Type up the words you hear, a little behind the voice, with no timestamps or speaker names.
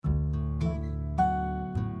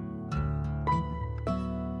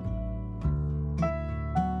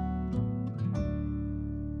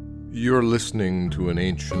You're listening to an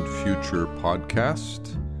Ancient Future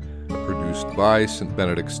podcast produced by St.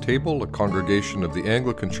 Benedict's Table, a congregation of the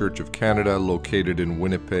Anglican Church of Canada located in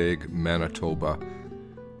Winnipeg, Manitoba.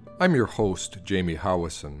 I'm your host, Jamie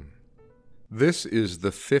Howison. This is the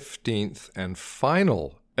 15th and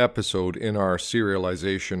final episode in our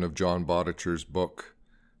serialization of John Bottacher's book,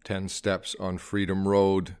 10 Steps on Freedom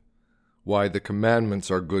Road, Why the Commandments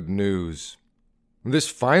Are Good News. This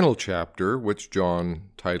final chapter, which John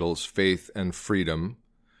titles Faith and Freedom,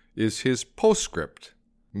 is his postscript.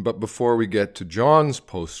 But before we get to John's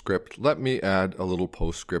postscript, let me add a little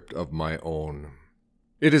postscript of my own.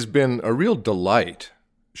 It has been a real delight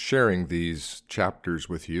sharing these chapters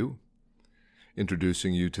with you,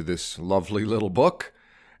 introducing you to this lovely little book,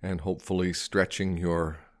 and hopefully stretching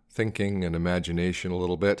your thinking and imagination a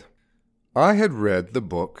little bit. I had read the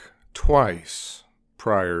book twice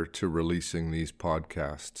prior to releasing these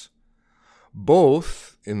podcasts,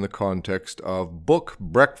 both in the context of book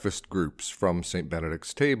breakfast groups from St.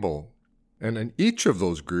 Benedict's Table. And in each of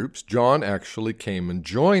those groups, John actually came and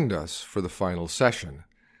joined us for the final session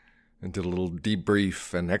and did a little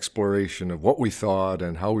debrief and exploration of what we thought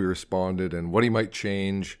and how we responded and what he might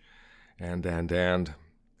change and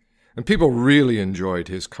people really enjoyed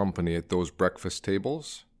his company at those breakfast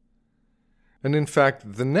tables. And in fact,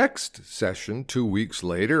 the next session, 2 weeks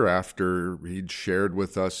later, after he'd shared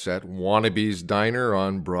with us at Wannabe's Diner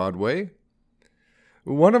on Broadway,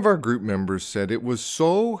 one of our group members said it was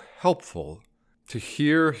so helpful to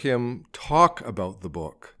hear him talk about the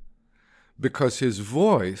book because his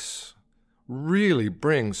voice really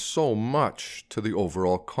brings so much to the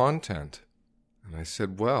overall content. And I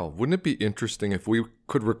said, well, wouldn't it be interesting if we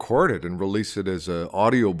could record it and release it as an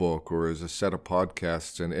audiobook or as a set of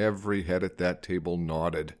podcasts? And every head at that table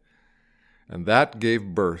nodded. And that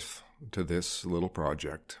gave birth to this little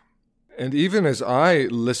project. And even as I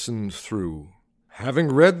listened through,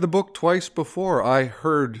 having read the book twice before, I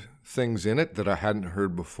heard things in it that I hadn't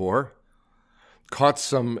heard before, caught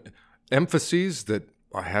some emphases that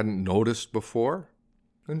I hadn't noticed before,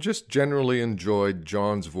 and just generally enjoyed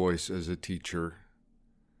John's voice as a teacher.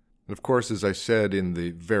 And of course, as I said in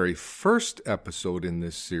the very first episode in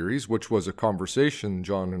this series, which was a conversation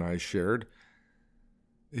John and I shared,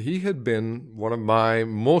 he had been one of my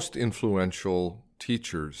most influential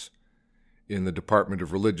teachers in the Department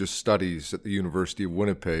of Religious Studies at the University of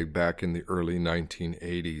Winnipeg back in the early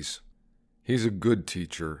 1980s. He's a good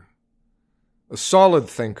teacher, a solid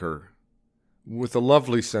thinker, with a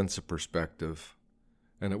lovely sense of perspective,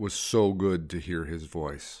 and it was so good to hear his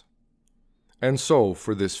voice. And so,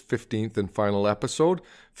 for this 15th and final episode,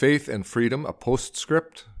 Faith and Freedom, a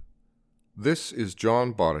postscript, this is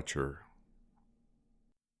John Bottacher.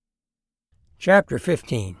 Chapter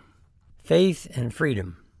 15, Faith and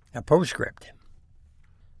Freedom, a postscript.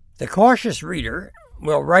 The cautious reader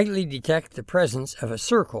will rightly detect the presence of a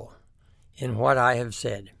circle in what I have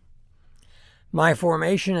said. My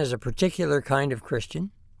formation as a particular kind of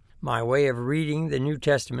Christian, my way of reading the New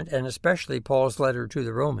Testament, and especially Paul's letter to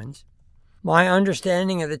the Romans, my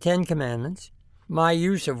understanding of the Ten Commandments, my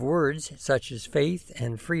use of words such as faith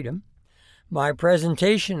and freedom, my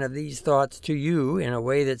presentation of these thoughts to you in a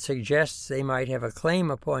way that suggests they might have a claim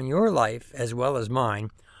upon your life as well as mine,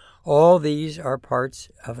 all these are parts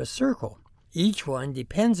of a circle. Each one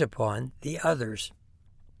depends upon the others.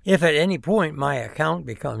 If at any point my account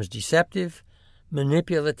becomes deceptive,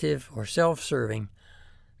 manipulative, or self-serving,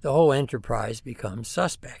 the whole enterprise becomes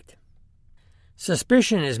suspect.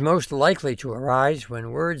 Suspicion is most likely to arise when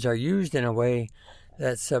words are used in a way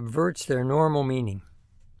that subverts their normal meaning.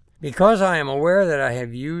 Because I am aware that I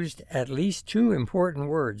have used at least 2 important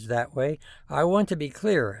words that way, I want to be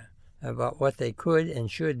clear about what they could and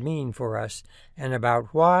should mean for us and about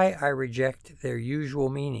why I reject their usual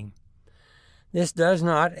meaning. This does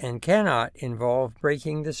not and cannot involve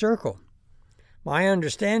breaking the circle. My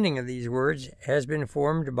understanding of these words has been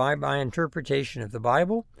formed by my interpretation of the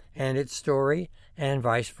Bible and its story, and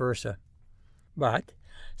vice versa. But,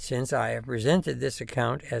 since I have presented this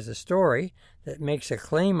account as a story that makes a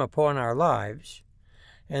claim upon our lives,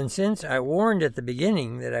 and since I warned at the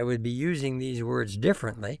beginning that I would be using these words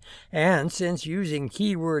differently, and since using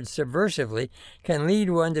key words subversively can lead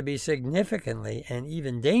one to be significantly and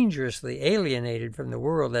even dangerously alienated from the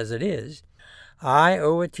world as it is, I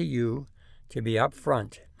owe it to you to be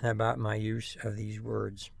upfront about my use of these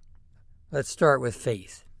words. Let's start with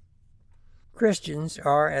faith. Christians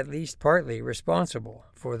are at least partly responsible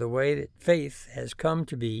for the way that faith has come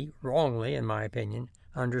to be, wrongly in my opinion,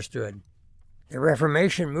 understood. The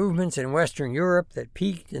Reformation movements in Western Europe that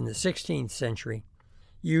peaked in the 16th century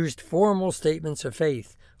used formal statements of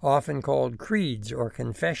faith, often called creeds or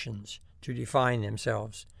confessions, to define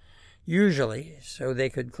themselves, usually so they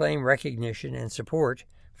could claim recognition and support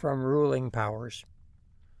from ruling powers.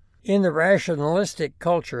 In the rationalistic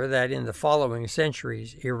culture that in the following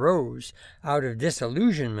centuries arose out of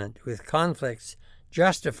disillusionment with conflicts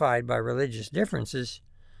justified by religious differences,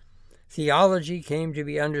 theology came to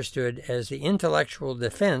be understood as the intellectual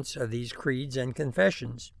defense of these creeds and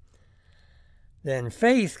confessions. Then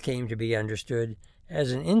faith came to be understood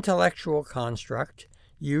as an intellectual construct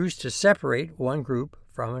used to separate one group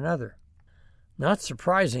from another. Not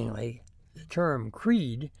surprisingly, the term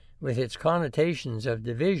creed, with its connotations of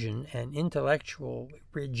division and intellectual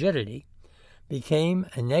rigidity, became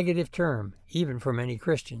a negative term, even for many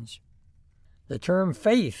Christians. The term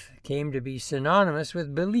faith came to be synonymous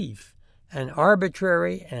with belief, an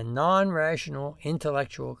arbitrary and non-rational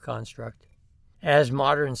intellectual construct. As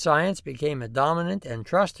modern science became a dominant and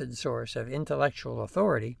trusted source of intellectual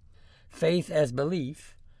authority, faith as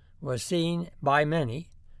belief was seen by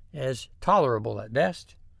many as tolerable at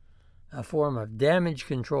best, a form of damage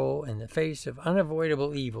control in the face of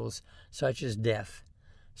unavoidable evils such as death,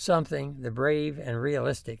 something the brave and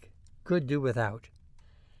realistic could do without.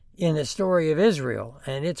 In the story of Israel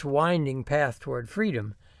and its winding path toward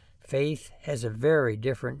freedom, faith has a very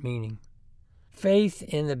different meaning. Faith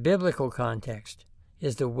in the biblical context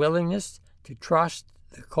is the willingness to trust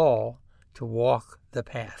the call to walk the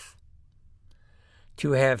path.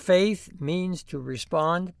 To have faith means to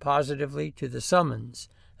respond positively to the summons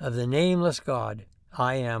of the nameless God,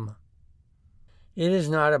 I am. It is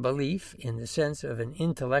not a belief in the sense of an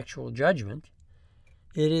intellectual judgment.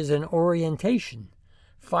 It is an orientation,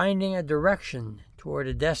 finding a direction toward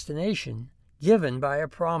a destination given by a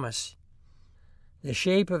promise. The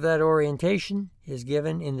shape of that orientation is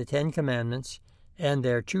given in the Ten Commandments and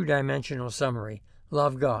their two-dimensional summary,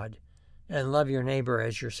 love God and love your neighbor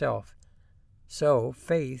as yourself. So,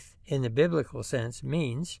 faith in the biblical sense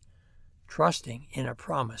means trusting in a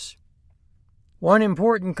promise. One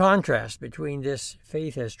important contrast between this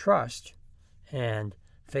faith as trust and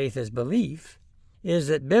faith as belief is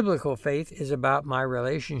that biblical faith is about my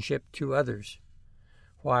relationship to others,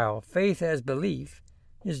 while faith as belief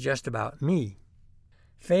is just about me.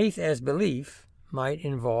 Faith as belief might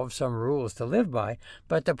involve some rules to live by,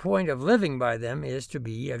 but the point of living by them is to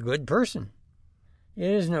be a good person. It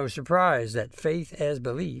is no surprise that faith as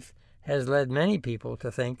belief has led many people to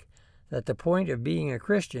think that the point of being a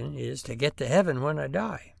Christian is to get to heaven when I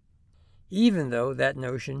die, even though that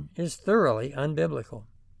notion is thoroughly unbiblical.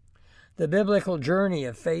 The biblical journey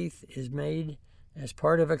of faith is made as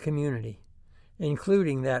part of a community,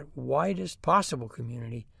 including that widest possible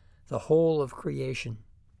community, the whole of creation.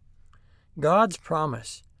 God's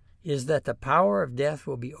promise is that the power of death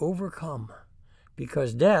will be overcome,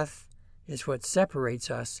 because death is what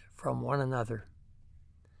separates us from one another.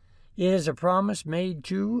 It is a promise made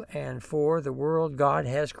to and for the world God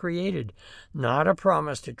has created, not a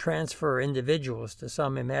promise to transfer individuals to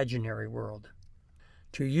some imaginary world.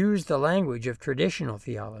 To use the language of traditional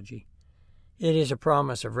theology, it is a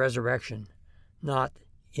promise of resurrection, not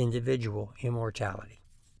individual immortality.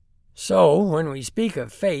 So, when we speak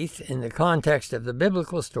of faith in the context of the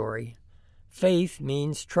biblical story, faith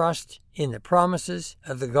means trust in the promises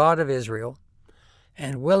of the God of Israel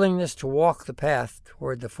and willingness to walk the path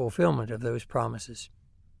toward the fulfillment of those promises.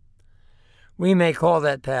 We may call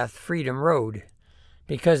that path Freedom Road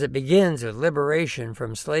because it begins with liberation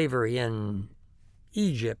from slavery in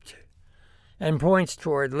Egypt and points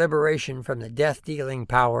toward liberation from the death-dealing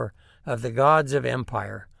power of the gods of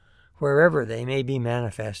empire, wherever they may be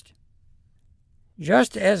manifest.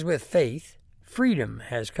 Just as with faith, freedom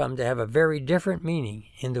has come to have a very different meaning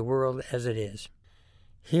in the world as it is.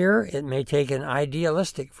 Here it may take an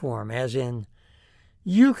idealistic form, as in,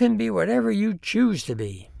 you can be whatever you choose to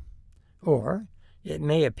be. Or it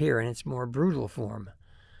may appear in its more brutal form,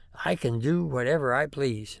 I can do whatever I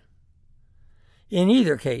please. In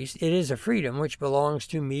either case, it is a freedom which belongs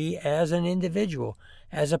to me as an individual,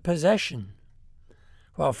 as a possession,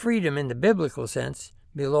 while freedom in the biblical sense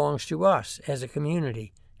belongs to us as a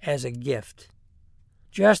community, as a gift.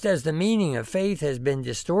 Just as the meaning of faith has been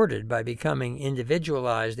distorted by becoming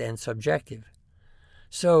individualized and subjective,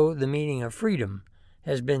 so the meaning of freedom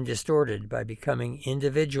has been distorted by becoming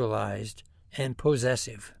individualized and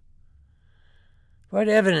possessive. What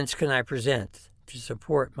evidence can I present to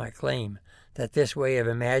support my claim that this way of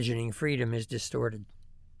imagining freedom is distorted?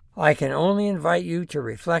 I can only invite you to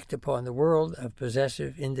reflect upon the world of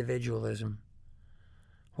possessive individualism.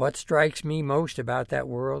 What strikes me most about that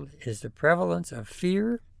world is the prevalence of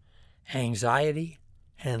fear, anxiety,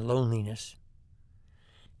 and loneliness.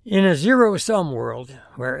 In a zero-sum world,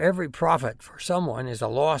 where every profit for someone is a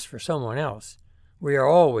loss for someone else, we are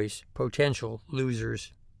always potential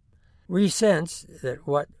losers. We sense that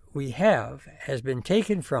what we have has been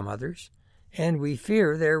taken from others, and we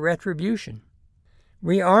fear their retribution.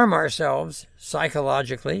 We arm ourselves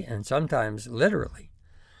psychologically, and sometimes literally,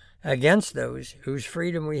 against those whose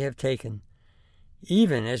freedom we have taken,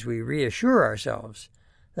 even as we reassure ourselves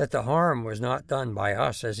that the harm was not done by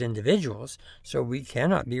us as individuals, so we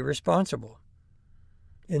cannot be responsible.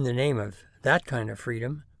 In the name of that kind of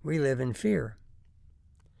freedom, we live in fear.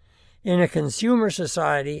 In a consumer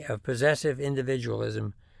society of possessive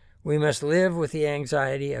individualism, we must live with the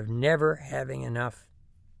anxiety of never having enough.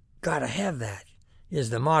 "Gotta have that"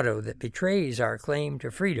 is the motto that betrays our claim to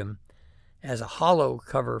freedom as a hollow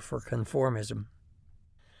cover for conformism.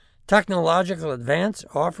 Technological advance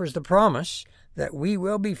offers the promise that we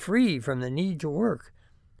will be free from the need to work,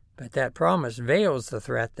 but that promise veils the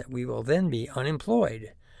threat that we will then be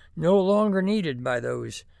unemployed, no longer needed by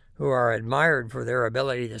those who are admired for their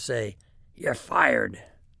ability to say, "You're fired."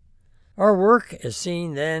 Our work is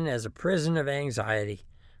seen then as a prison of anxiety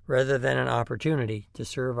rather than an opportunity to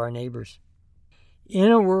serve our neighbors.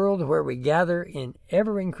 In a world where we gather in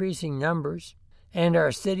ever-increasing numbers and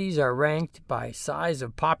our cities are ranked by size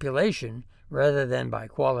of population rather than by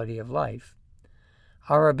quality of life,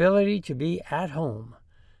 our ability to be at home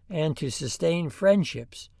and to sustain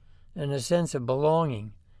friendships and a sense of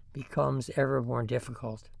belonging becomes ever more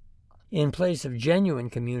difficult. In place of genuine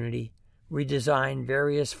community, we design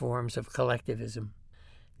various forms of collectivism.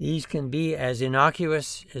 These can be as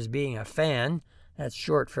innocuous as being a fan, that's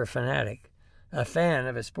short for fanatic, a fan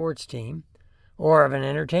of a sports team, or of an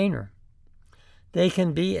entertainer. They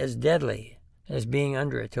can be as deadly as being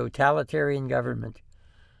under a totalitarian government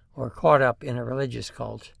or caught up in a religious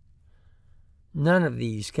cult. None of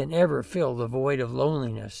these can ever fill the void of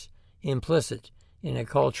loneliness implicit in a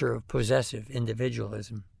culture of possessive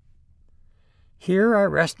individualism. Here I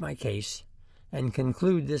rest my case and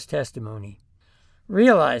conclude this testimony,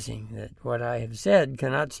 realizing that what I have said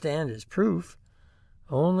cannot stand as proof,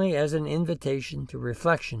 only as an invitation to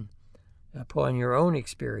reflection upon your own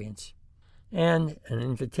experience, and an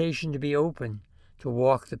invitation to be open to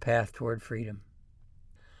walk the path toward freedom.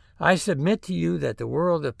 I submit to you that the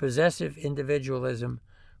world of possessive individualism,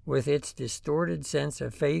 with its distorted sense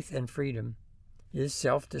of faith and freedom, is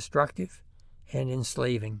self-destructive and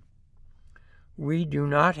enslaving. We do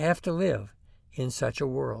not have to live in such a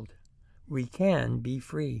world. We can be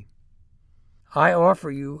free. I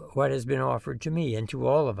offer you what has been offered to me and to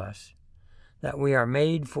all of us, that we are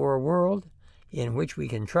made for a world in which we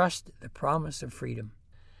can trust the promise of freedom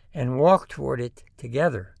and walk toward it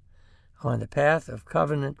together on the path of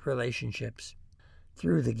covenant relationships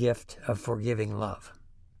through the gift of forgiving love.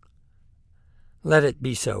 Let it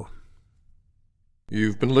be so.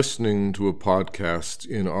 You've been listening to a podcast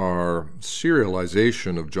in our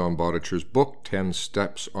serialization of John Bottcher's book, 10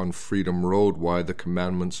 Steps on Freedom Road, Why the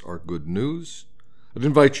Commandments Are Good News. I'd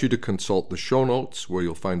invite you to consult the show notes where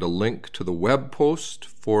you'll find a link to the web post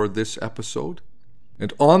for this episode.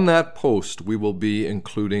 And on that post, we will be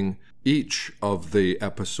including each of the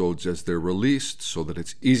episodes as they're released so that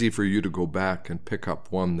it's easy for you to go back and pick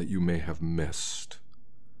up one that you may have missed.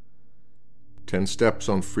 10 Steps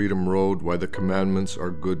on Freedom Road, Why the Commandments Are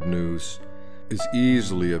Good News is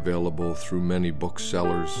easily available through many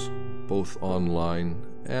booksellers, both online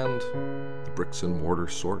and the bricks and mortar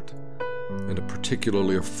sort, and a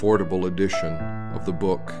particularly affordable edition of the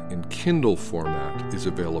book in Kindle format is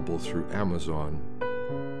available through Amazon.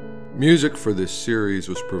 Music for this series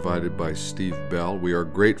was provided by Steve Bell. We are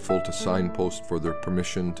grateful to Signpost for their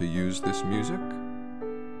permission to use this music.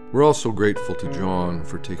 We're also grateful to John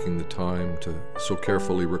for taking the time to so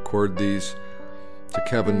carefully record these, to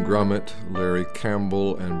Kevin Grummett, Larry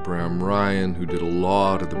Campbell, and Bram Ryan, who did a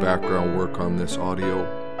lot of the background work on this audio,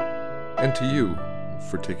 and to you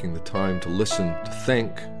for taking the time to listen, to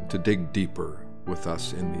think, and to dig deeper with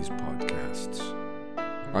us in these podcasts.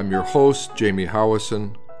 I'm your host, Jamie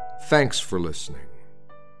Howison. Thanks for listening.